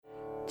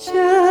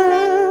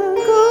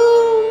जागो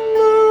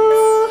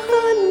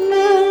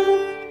मोहन्ना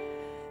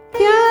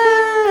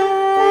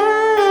प्यारे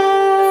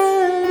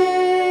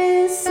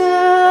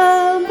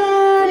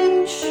साबारी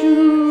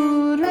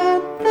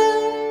शूरत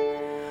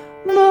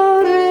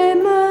मोरे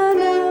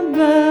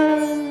manabale.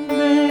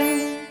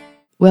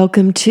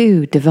 Welcome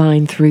to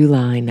Divine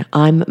Throughline.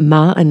 I'm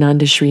Ma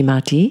Ananda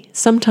Srimati,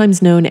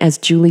 sometimes known as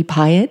Julie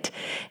Pyatt,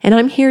 and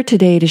I'm here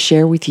today to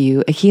share with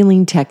you a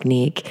healing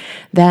technique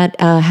that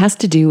has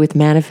to do with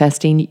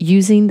manifesting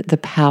using the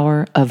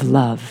power of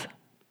love.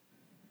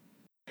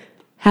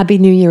 Happy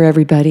New Year,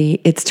 everybody.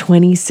 It's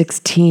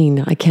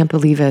 2016. I can't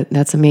believe it.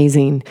 That's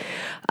amazing.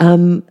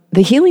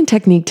 The healing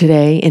technique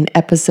today in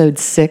episode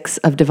 6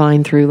 of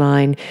Divine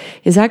Throughline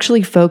is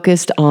actually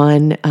focused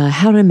on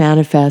how to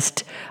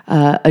manifest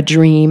a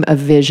dream, a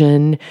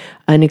vision,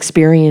 an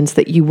experience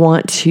that you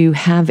want to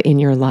have in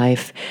your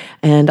life.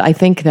 And I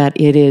think that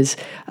it is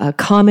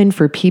common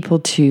for people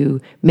to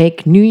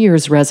make New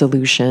Year's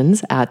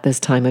resolutions at this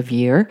time of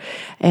year.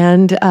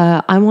 And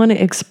I want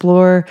to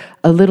explore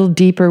a little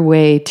deeper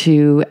way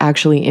to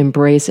actually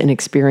embrace an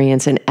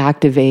experience and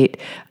activate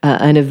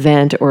an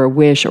event or a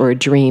wish or a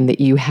dream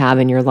that you have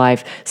in your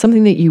life,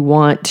 something that you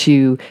want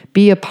to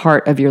be a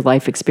part of your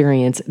life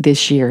experience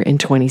this year in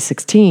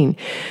 2016.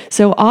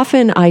 So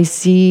often I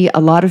see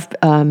a lot of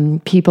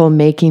people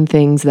making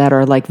things that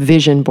are like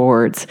vision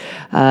boards,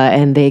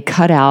 and they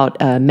cut out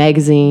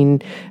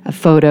magazine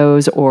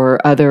photos or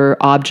other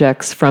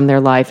objects from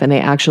their life, and they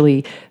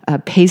actually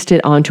paste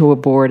it onto a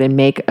board and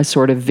make a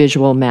sort of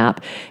visual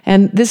map.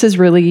 And this is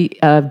really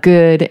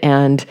good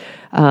and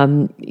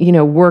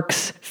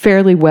works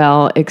fairly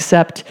well,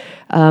 except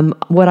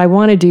what I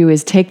want to do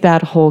is take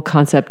that whole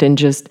concept and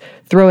just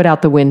throw it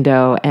out the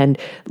window, and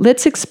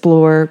let's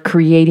explore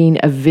creating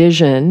a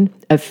vision,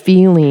 a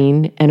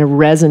feeling, and a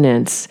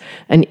resonance,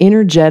 an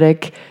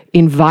energetic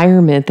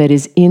environment that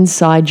is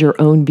inside your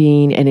own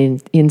being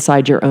and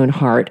inside your own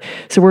heart.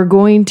 So we're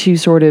going to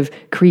sort of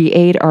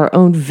create our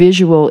own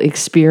visual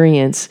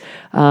experience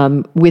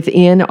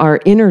within our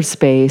inner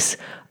space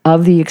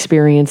of the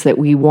experience that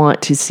we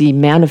want to see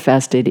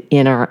manifested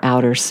in our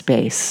outer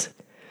space.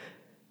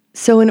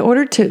 So in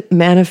order to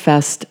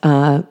manifest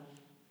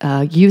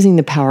using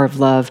the power of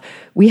love,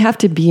 we have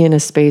to be in a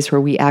space where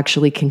we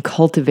actually can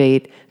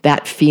cultivate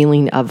that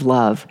feeling of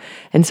love.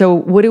 And so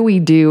what do we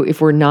do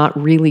if we're not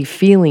really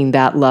feeling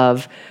that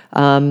love?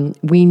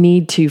 We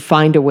need to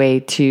find a way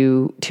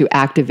to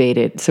activate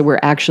it so we're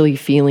actually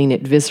feeling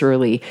it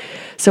viscerally.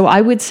 So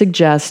I would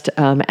suggest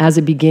as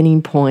a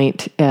beginning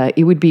point,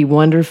 it would be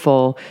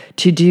wonderful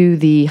to do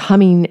the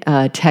humming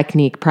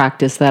technique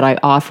practice that I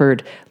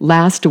offered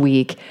last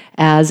week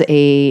as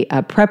a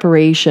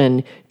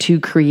preparation to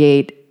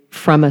create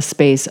from a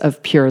space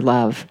of pure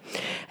love.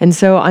 And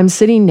so I'm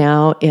sitting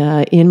now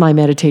in my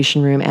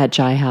meditation room at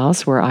Jai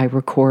House where I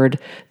record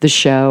the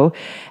show,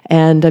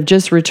 and I've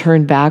just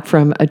returned back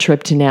from a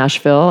trip to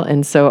Nashville,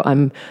 and so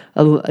I'm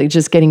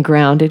just getting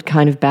grounded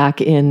kind of back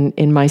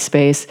in my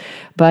space.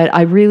 But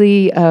I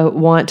really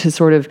want to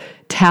sort of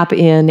tap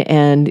in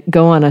and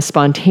go on a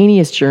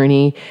spontaneous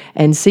journey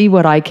and see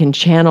what I can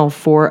channel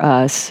for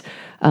us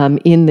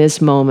in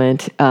this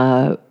moment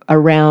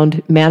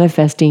around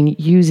manifesting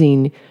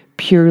using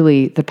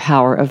purely the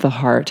power of the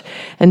heart.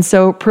 And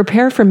so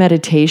prepare for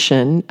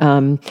meditation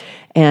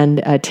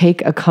and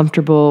take a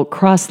comfortable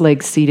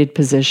cross-legged seated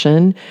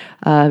position.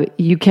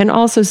 You can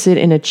also sit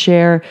in a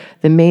chair.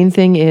 The main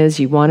thing is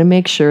you want to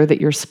make sure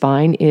that your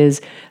spine is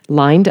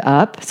lined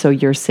up, so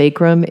your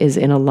sacrum is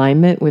in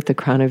alignment with the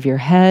crown of your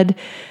head,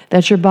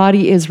 that your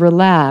body is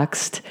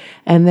relaxed,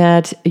 and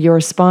that your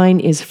spine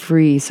is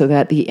free so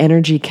that the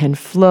energy can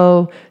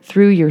flow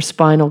through your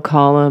spinal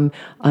column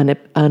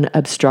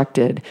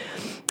unobstructed.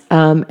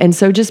 And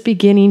so just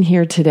beginning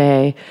here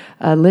today,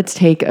 let's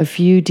take a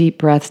few deep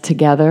breaths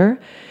together.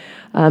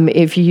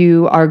 If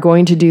you are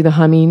going to do the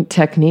humming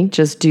technique,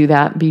 just do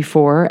that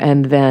before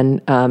and then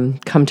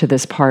come to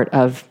this part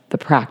of the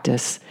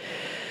practice.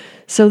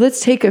 So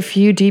let's take a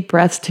few deep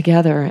breaths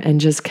together and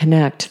just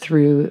connect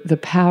through the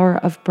power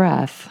of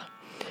breath.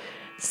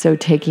 So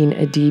taking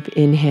a deep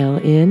inhale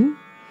in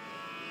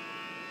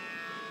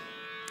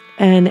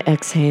and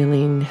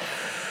exhaling.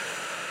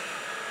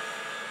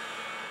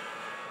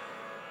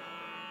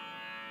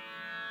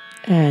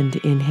 And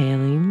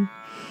inhaling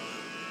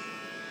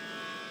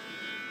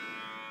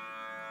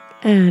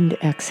and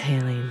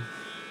exhaling.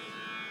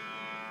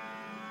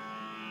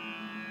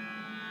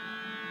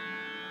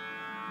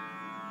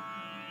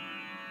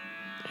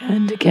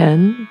 And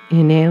again,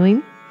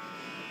 inhaling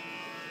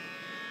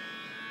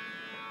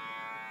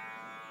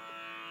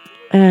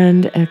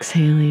and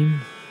exhaling.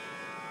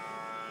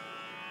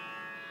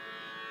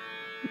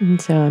 And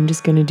so I'm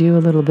just going to do a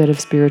little bit of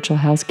spiritual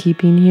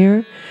housekeeping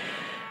here.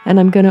 And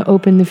I'm going to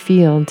open the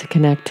field to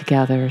connect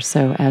together.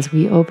 So as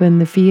we open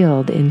the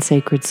field in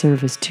sacred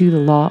service to the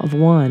law of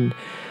one,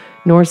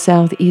 north,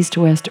 south, east,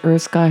 west,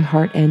 earth, sky,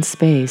 heart, and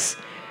space,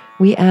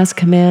 we ask,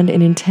 command,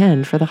 and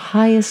intend for the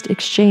highest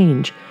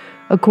exchange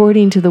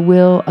according to the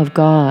will of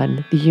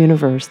God, the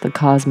universe, the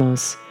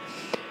cosmos.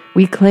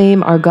 We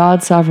claim our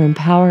God-sovereign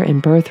power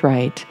and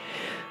birthright.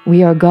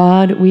 We are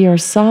God, we are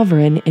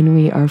sovereign, and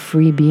we are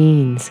free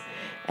beings.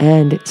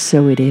 And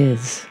so it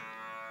is.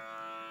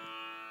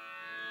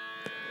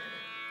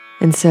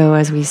 And so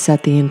as we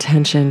set the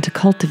intention to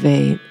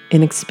cultivate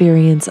an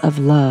experience of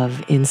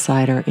love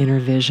inside our inner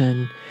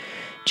vision,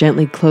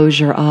 gently close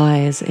your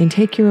eyes and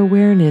take your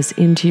awareness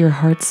into your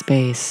heart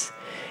space,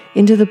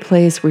 into the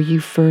place where you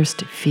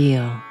first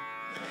feel.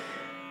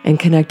 And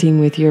connecting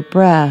with your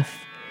breath,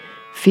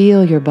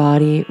 feel your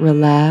body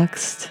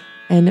relaxed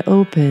and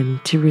open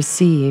to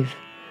receive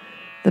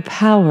the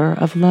power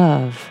of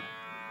love,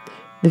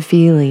 the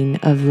feeling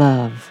of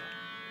love.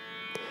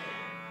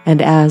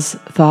 And as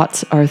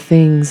thoughts are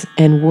things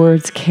and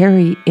words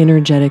carry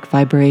energetic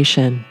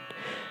vibration,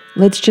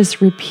 let's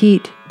just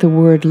repeat the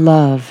word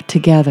love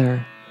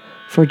together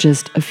for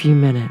just a few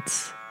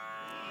minutes.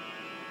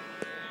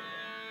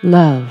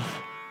 Love,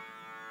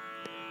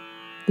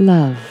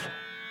 love,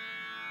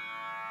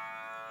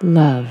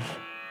 love,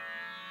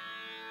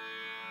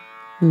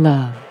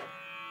 love,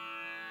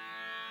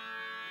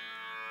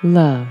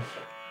 love,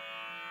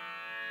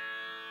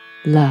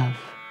 love,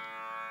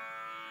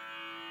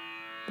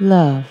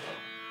 love,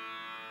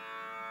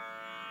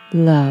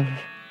 love,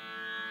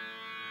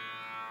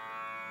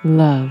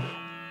 love,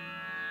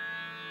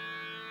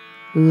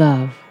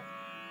 love,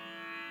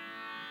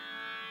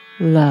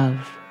 love,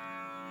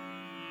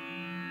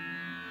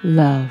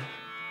 love,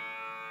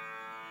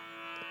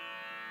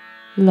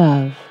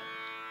 love,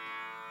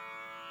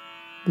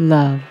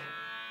 love,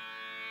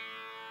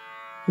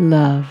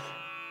 love,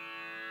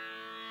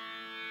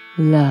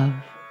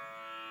 love,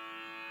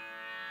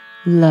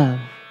 love,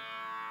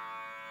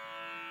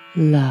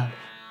 love,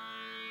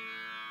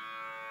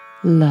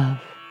 love,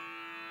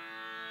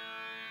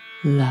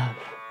 love.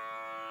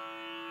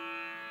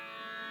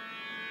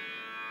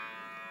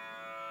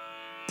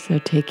 So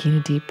taking a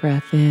deep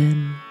breath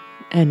in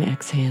and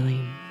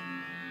exhaling.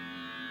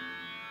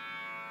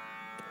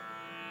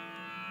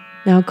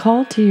 Now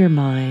call to your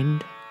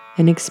mind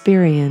an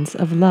experience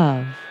of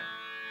love,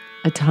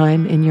 a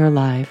time in your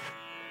life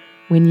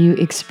when you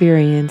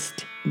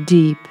experienced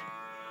deep,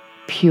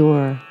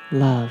 pure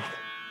love.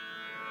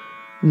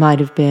 Might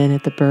have been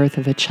at the birth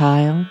of a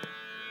child,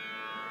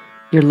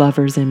 your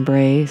lover's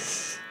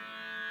embrace,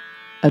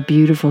 a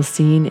beautiful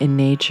scene in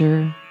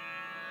nature,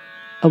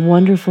 a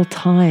wonderful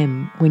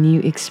time when you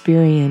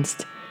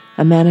experienced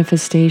a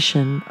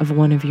manifestation of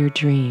one of your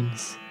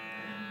dreams.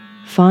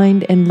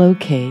 Find and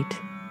locate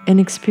an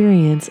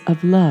experience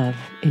of love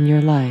in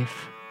your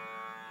life.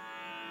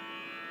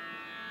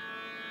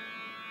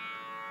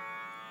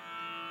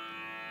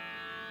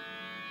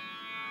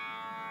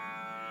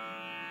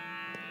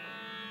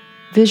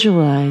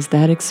 Visualize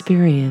that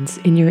experience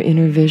in your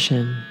inner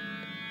vision.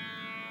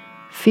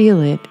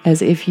 Feel it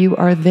as if you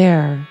are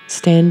there,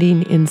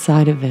 standing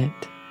inside of it.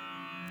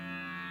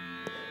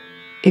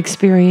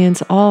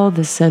 Experience all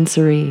the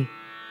sensory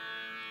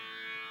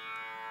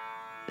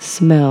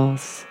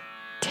smells,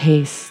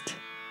 taste,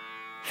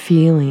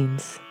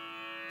 feelings,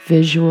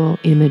 visual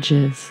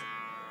images,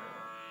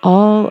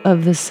 all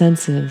of the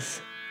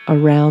senses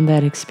around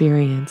that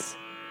experience.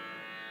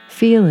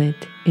 Feel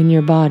it in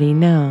your body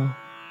now.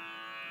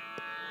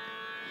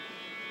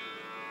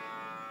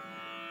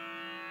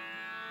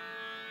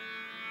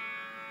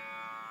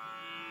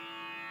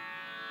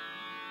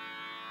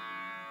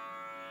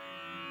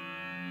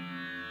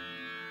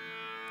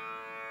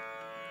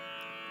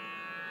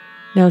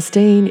 Now,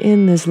 staying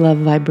in this love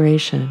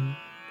vibration,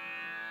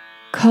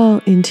 call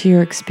into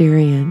your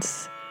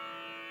experience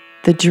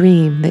the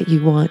dream that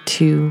you want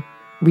to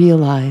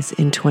realize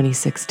in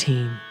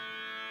 2016.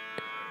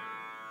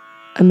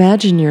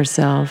 Imagine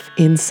yourself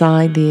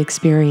inside the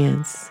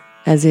experience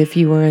as if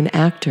you were an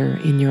actor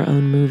in your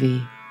own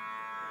movie.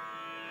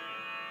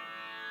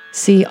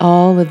 See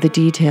all of the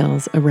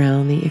details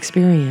around the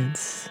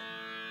experience.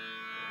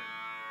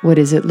 What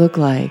does it look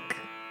like?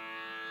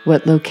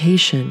 What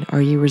location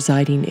are you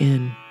residing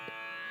in?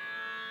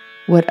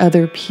 What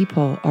other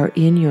people are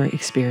in your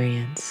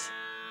experience?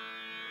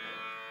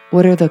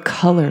 What are the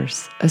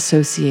colors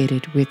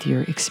associated with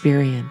your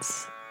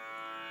experience?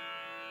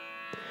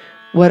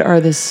 What are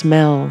the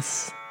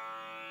smells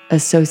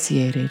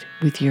associated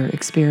with your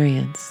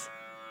experience?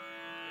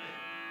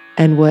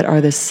 And what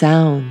are the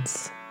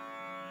sounds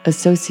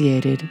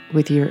associated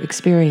with your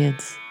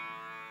experience?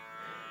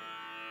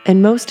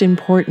 And most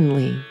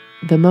importantly,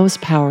 the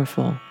most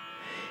powerful,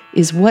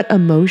 is what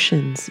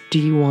emotions do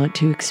you want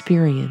to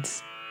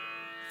experience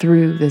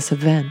through this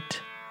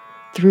event,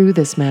 through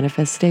this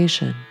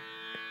manifestation?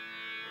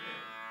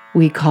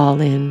 We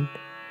call in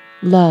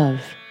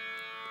love,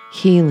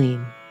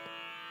 healing,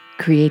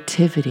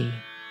 creativity,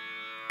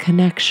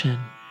 connection,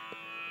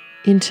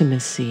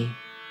 intimacy,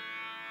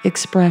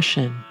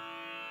 expression,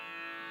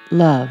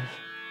 love,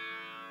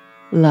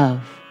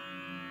 love,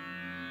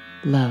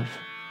 love.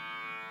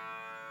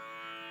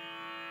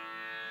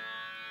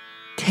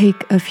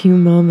 Take a few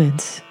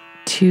moments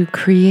to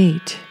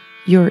create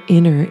your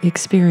inner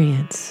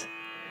experience,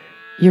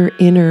 your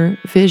inner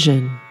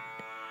vision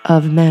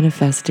of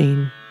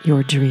manifesting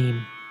your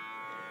dream,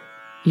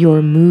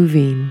 your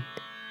moving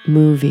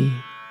movie.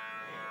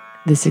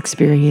 This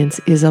experience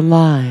is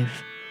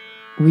alive,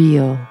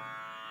 real,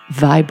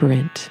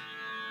 vibrant,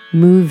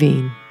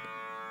 moving,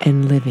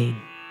 and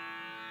living.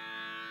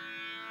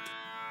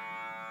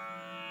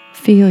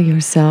 Feel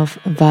yourself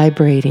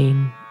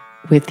vibrating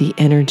with the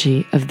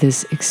energy of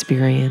this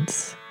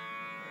experience.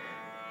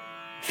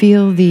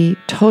 Feel the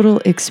total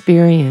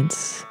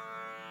experience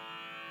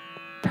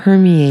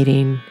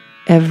permeating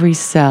every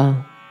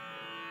cell,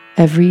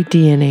 every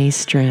DNA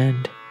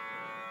strand,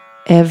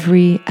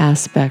 every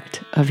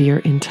aspect of your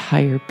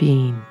entire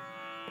being.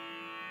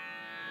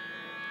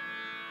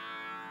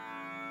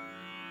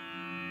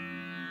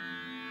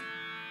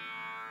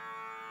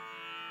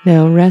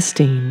 Now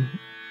resting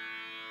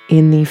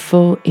in the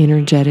full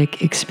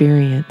energetic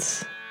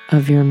experience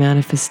of your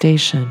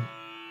manifestation,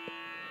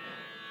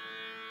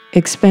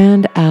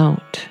 expand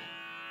out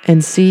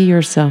and see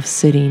yourself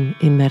sitting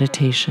in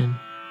meditation.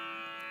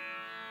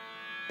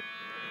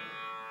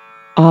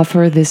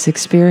 Offer this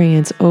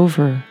experience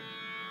over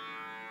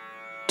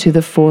to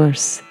the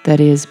force that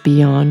is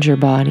beyond your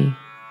body.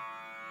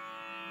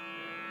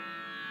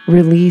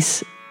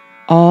 Release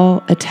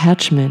all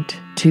attachment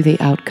to the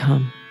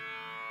outcome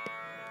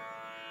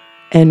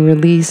and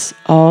release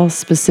all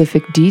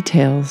specific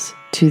details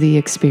to the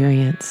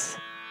experience.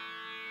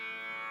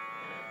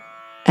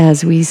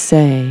 As we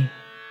say,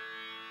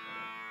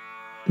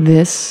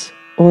 this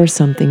or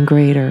something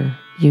greater,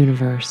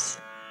 universe.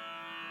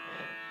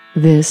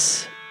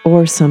 This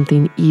or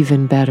something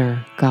even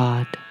better,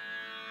 God.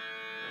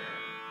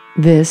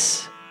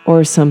 This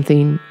or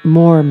something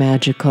more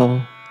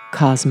magical,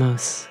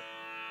 cosmos.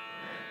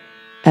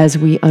 As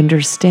we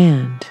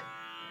understand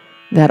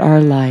that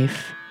our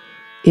life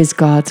is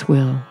God's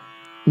will,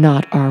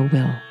 not our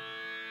will.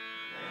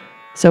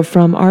 So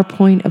from our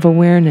point of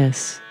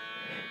awareness,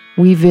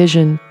 we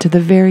vision to the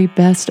very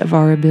best of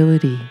our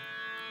ability,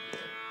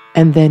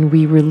 and then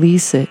we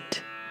release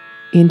it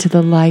into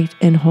the light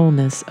and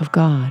wholeness of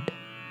God.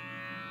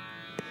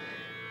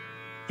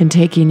 And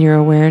taking your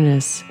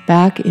awareness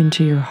back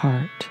into your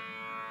heart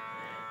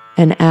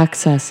and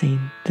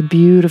accessing the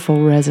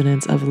beautiful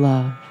resonance of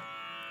love.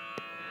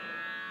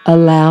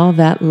 Allow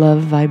that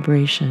love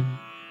vibration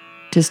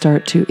to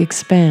start to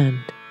expand,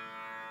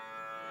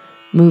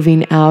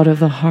 moving out of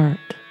the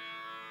heart,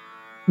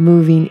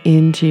 moving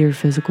into your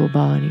physical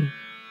body,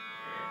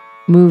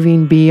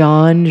 moving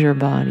beyond your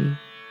body,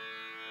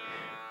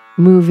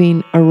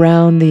 moving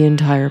around the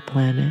entire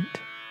planet,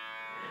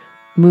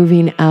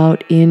 moving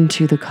out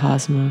into the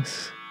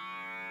cosmos.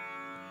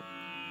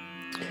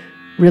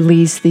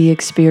 Release the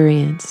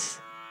experience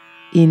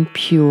in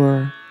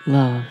pure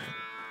love.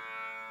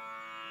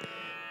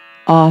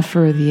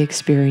 Offer the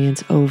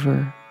experience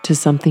over to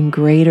something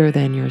greater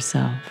than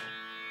yourself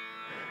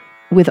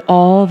with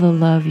all the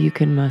love you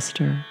can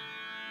muster,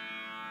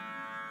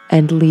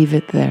 and leave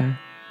it there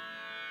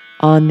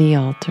on the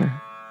altar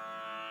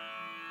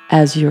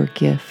as your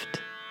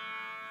gift.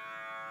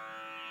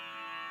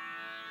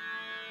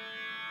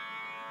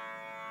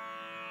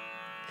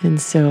 And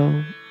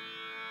so,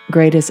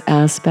 greatest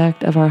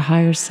aspect of our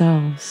higher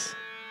selves,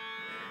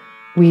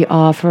 we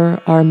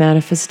offer our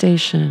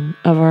manifestation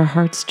of our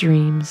heart's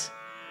dreams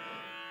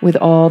with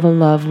all the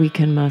love we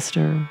can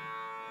muster,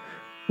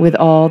 with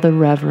all the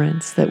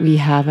reverence that we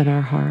have in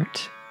our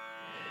heart.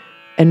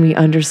 And we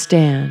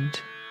understand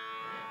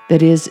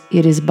that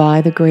it is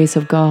by the grace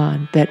of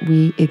God that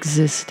we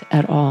exist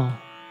at all.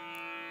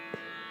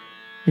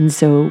 And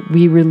so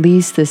we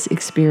release this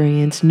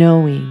experience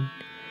knowing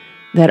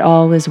that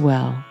all is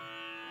well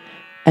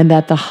and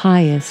that the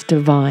highest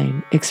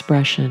divine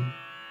expression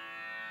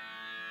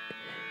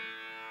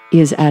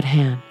is at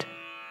hand.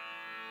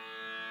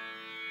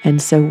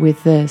 And so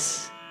with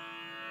this,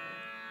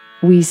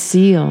 we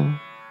seal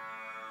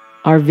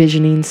our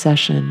visioning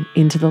session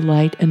into the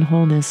light and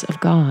wholeness of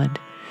God.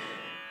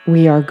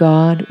 We are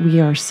God, we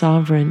are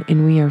sovereign,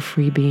 and we are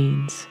free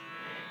beings.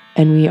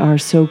 And we are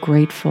so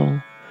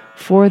grateful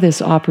for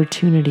this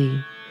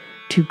opportunity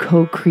to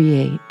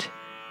co-create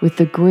with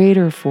the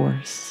greater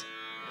force,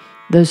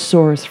 the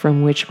source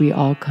from which we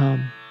all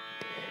come.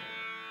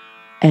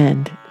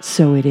 And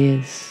so it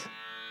is,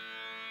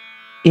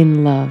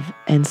 in love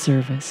and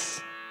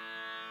service.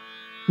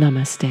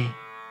 Namaste.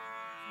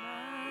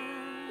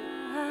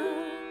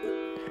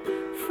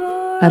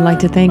 I'd like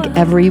to thank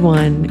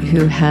everyone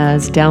who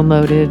has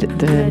downloaded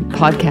the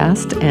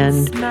podcast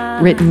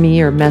and written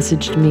me or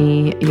messaged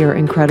me your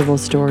incredible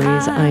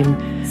stories.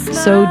 I'm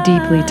so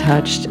deeply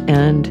touched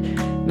and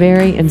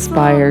very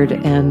inspired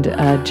and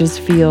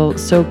just feel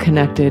so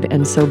connected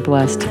and so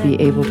blessed to be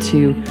able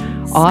to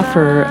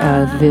offer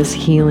this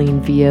healing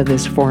via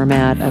this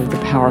format of the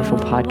powerful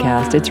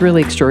podcast. It's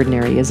really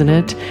extraordinary, isn't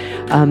it,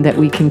 that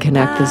we can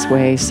connect this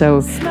way.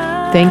 So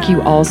thank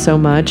you all so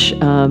much.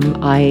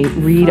 I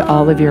read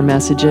all of your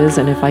messages,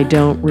 and if I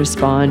don't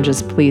respond,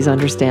 just please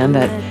understand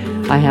that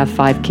I have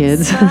 5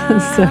 kids,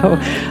 so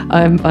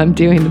I'm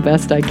doing the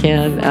best I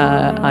can.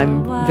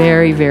 I'm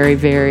very, very,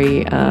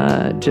 very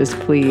just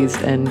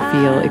pleased and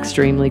feel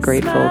extremely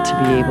grateful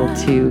to be able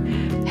to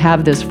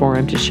have this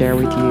forum to share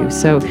with you.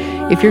 So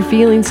if you're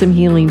feeling some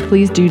healing,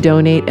 please do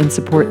donate and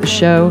support the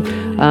show.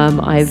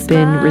 I've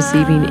been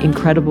receiving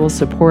incredible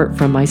support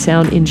from my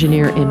sound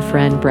engineer and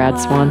friend, Brad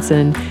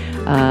Swanson.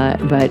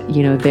 But,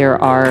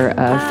 there are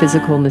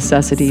physical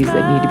necessities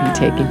that need to be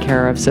taken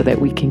care of so that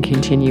we can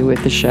continue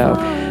with the show.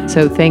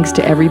 So thanks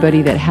to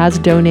everybody that has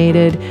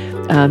donated.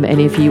 And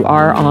if you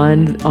are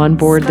on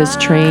board this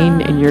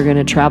train and you're going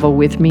to travel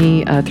with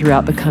me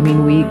throughout the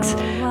coming weeks,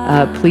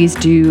 please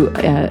do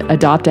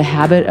adopt a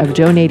habit of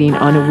donating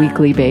on a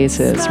weekly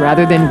basis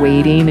rather than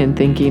waiting and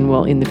thinking,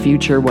 well, in the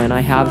future when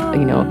I have,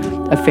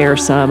 a fair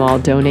sum, I'll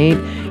donate.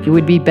 It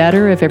would be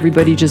better if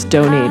everybody just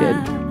donated.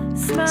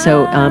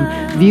 So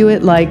view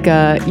it like,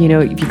 if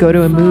you go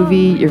to a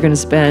movie, you're going to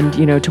spend,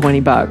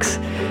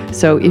 $20.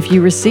 So if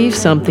you receive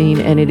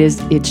something and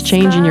it's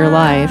changing your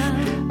life,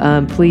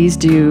 please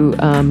do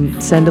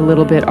send a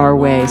little bit our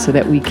way so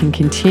that we can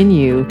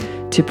continue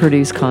to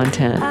produce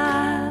content.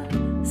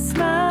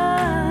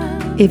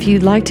 If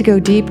you'd like to go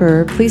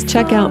deeper, please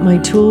check out my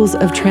tools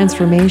of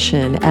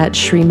transformation at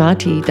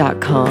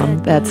srimati.com.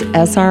 That's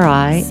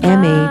SRIMATI.com.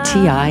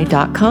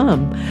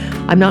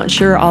 I'm not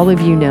sure all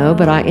of you know,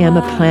 but I am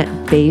a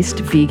plant-based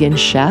vegan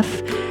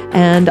chef,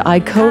 and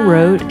I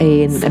co-wrote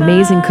an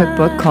amazing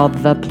cookbook called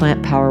The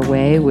Plant Power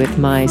Way with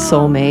my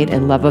soulmate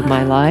and love of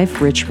my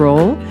life, Rich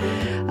Roll.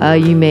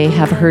 You may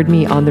have heard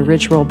me on the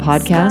Rich Roll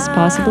podcast,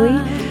 possibly.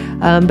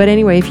 But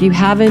anyway, if you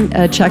haven't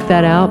checked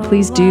that out,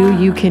 please do.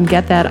 You can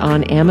get that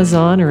on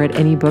Amazon or at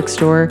any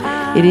bookstore.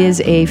 It is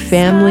a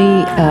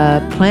family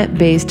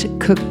plant-based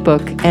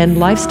cookbook and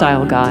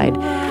lifestyle guide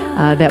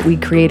that we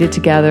created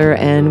together,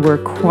 and we're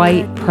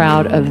quite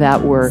proud of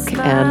that work.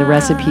 And the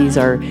recipes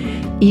are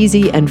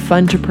easy and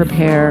fun to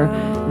prepare.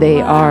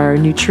 They are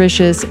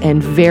nutritious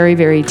and very,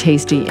 very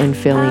tasty and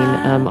filling.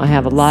 I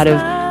have a lot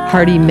of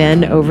hearty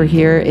men over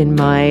here in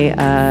my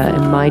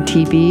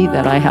teepee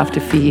that I have to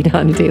feed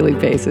on a daily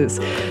basis.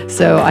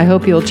 So I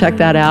hope you'll check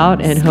that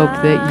out and hope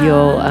that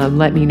you'll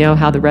let me know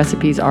how the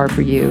recipes are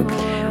for you.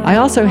 I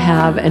also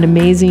have an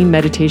amazing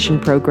meditation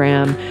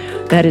program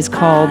that is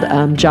called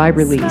Jai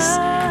Release.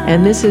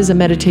 And this is a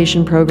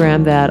meditation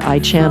program that I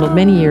channeled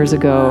many years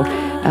ago,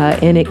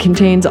 and it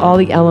contains all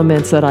the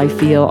elements that I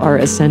feel are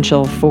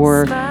essential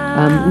for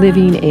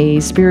living a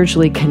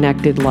spiritually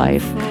connected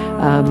life.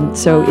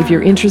 So if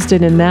you're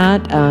interested in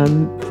that,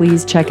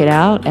 please check it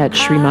out at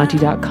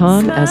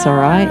srimati.com,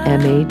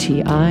 SRIMATI.com.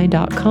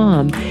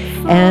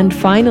 And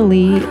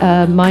finally,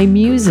 my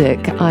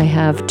music. I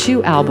have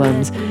 2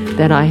 albums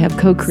that I have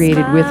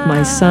co-created with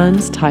my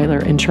sons, Tyler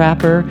and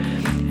Trapper.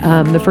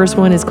 The first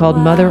one is called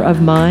Mother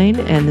of Mine,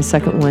 and the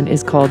second one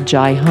is called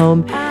Jai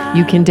Home.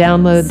 You can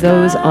download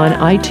those on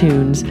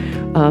iTunes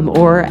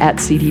or at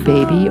CD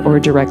Baby or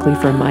directly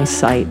from my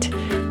site.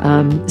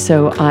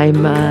 So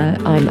I'm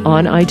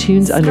on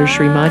iTunes under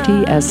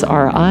Srimati,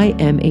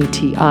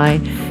 SRIMATI.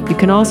 You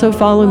can also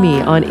follow me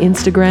on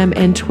Instagram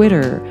and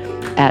Twitter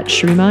at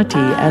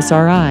Srimati,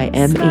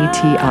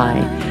 SRIMATI.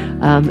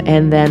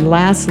 And then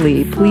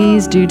lastly,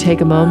 please do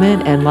take a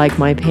moment and like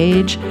my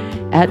page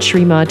at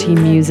Srimati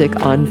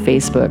Music on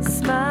Facebook.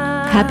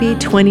 Happy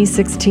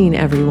 2016,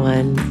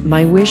 everyone.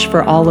 My wish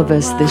for all of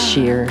us this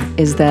year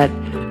is that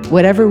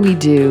whatever we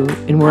do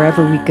and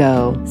wherever we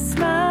go,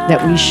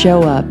 that we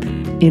show up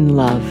in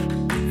love.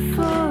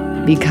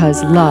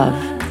 Because love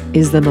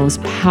is the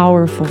most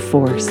powerful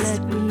force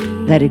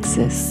that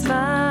exists.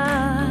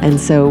 And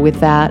so with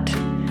that,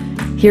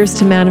 here's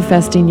to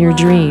manifesting your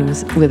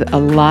dreams with a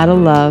lot of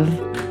love,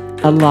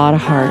 a lot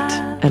of heart,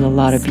 and a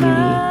lot of beauty.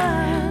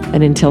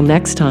 And until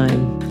next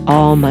time,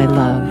 all my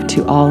love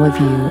to all of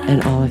you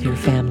and all of your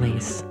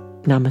families.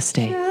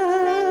 Namaste.